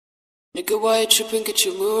Nigga, why you tripping? Get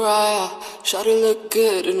your Mariah. Shawty look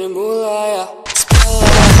good in the moonlight.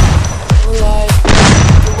 Spotlight, moonlight.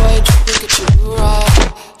 Nigga, why you tripping? Get your Mariah.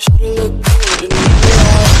 Shawty look good in the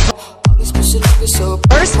moonlight. All these pussy niggas so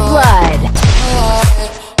First blood.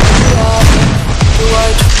 Spotlight, moonlight. Nigga, why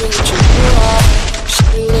you tripping? Get your Mariah.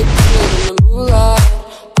 Shawty look good in the moonlight.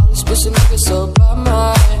 All these pussy niggas so bad,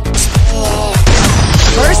 my spotlight.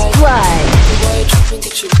 First blood. Nigga, why you tripping?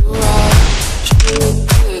 Get your Mariah. Shawty look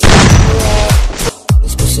good.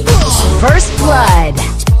 First blood. First blood.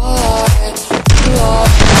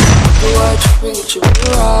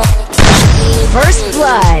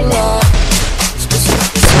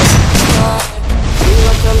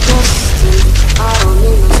 I don't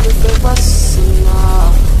need no stupid lesson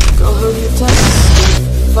now. Go who you testing.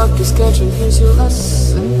 Fuck your schedule, here's your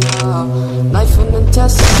lesson now. Life and then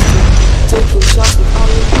testing. Taking shots with all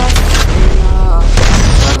your breath now.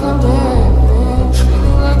 Like I'm dead, man. Treat me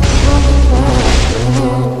like I'm fucking dead.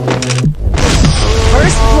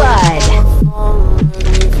 First blood.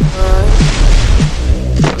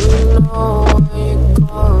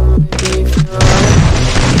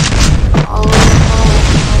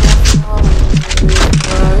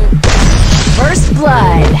 First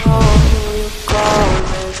blood.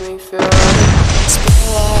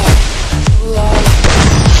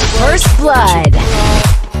 First blood.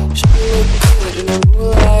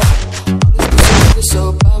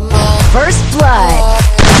 First blood.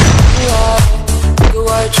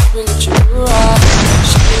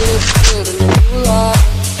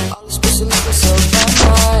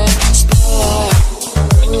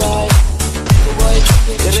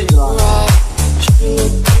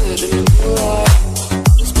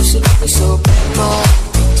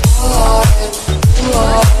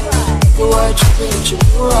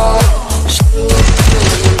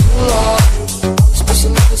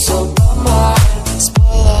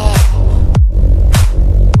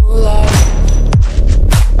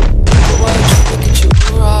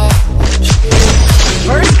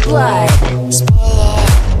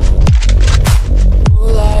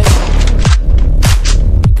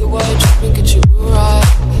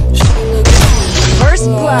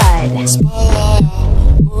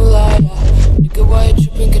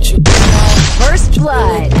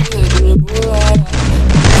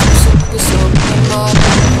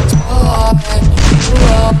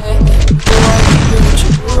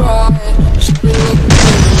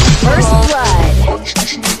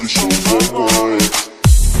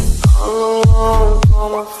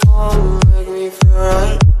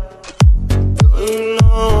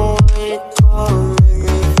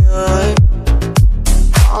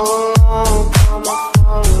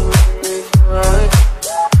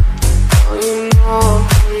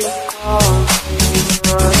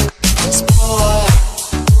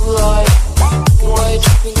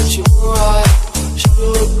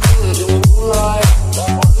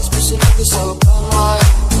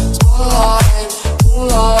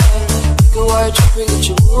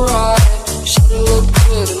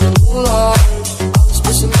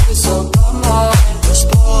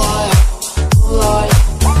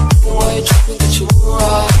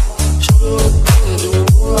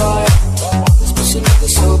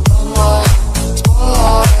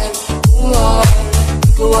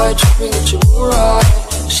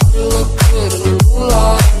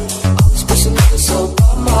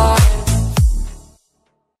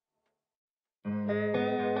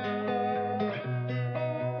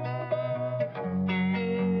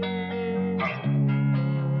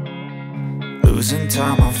 Losing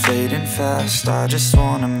time, I'm fading fast. I just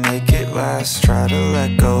wanna make it last. Try to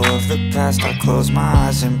let go of the past. I close my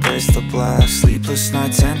eyes, embrace the black. Sleepless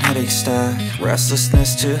nights and headaches stack.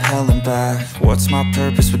 Restlessness to hell and back. What's my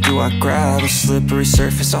purpose? What do I grab? A slippery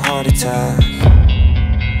surface, a heart attack.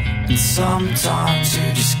 And sometimes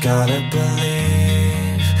you just gotta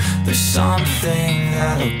believe there's something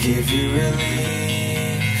that'll give you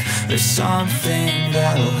relief. There's something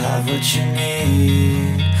that'll have what you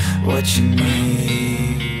need. What you need.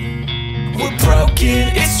 We're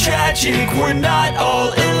broken, it's tragic. We're not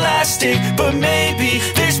all elastic, but maybe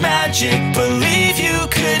there's magic. Believe you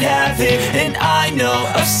could have it. And I know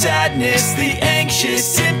of sadness, the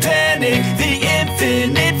anxious and panic, the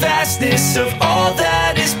infinite vastness of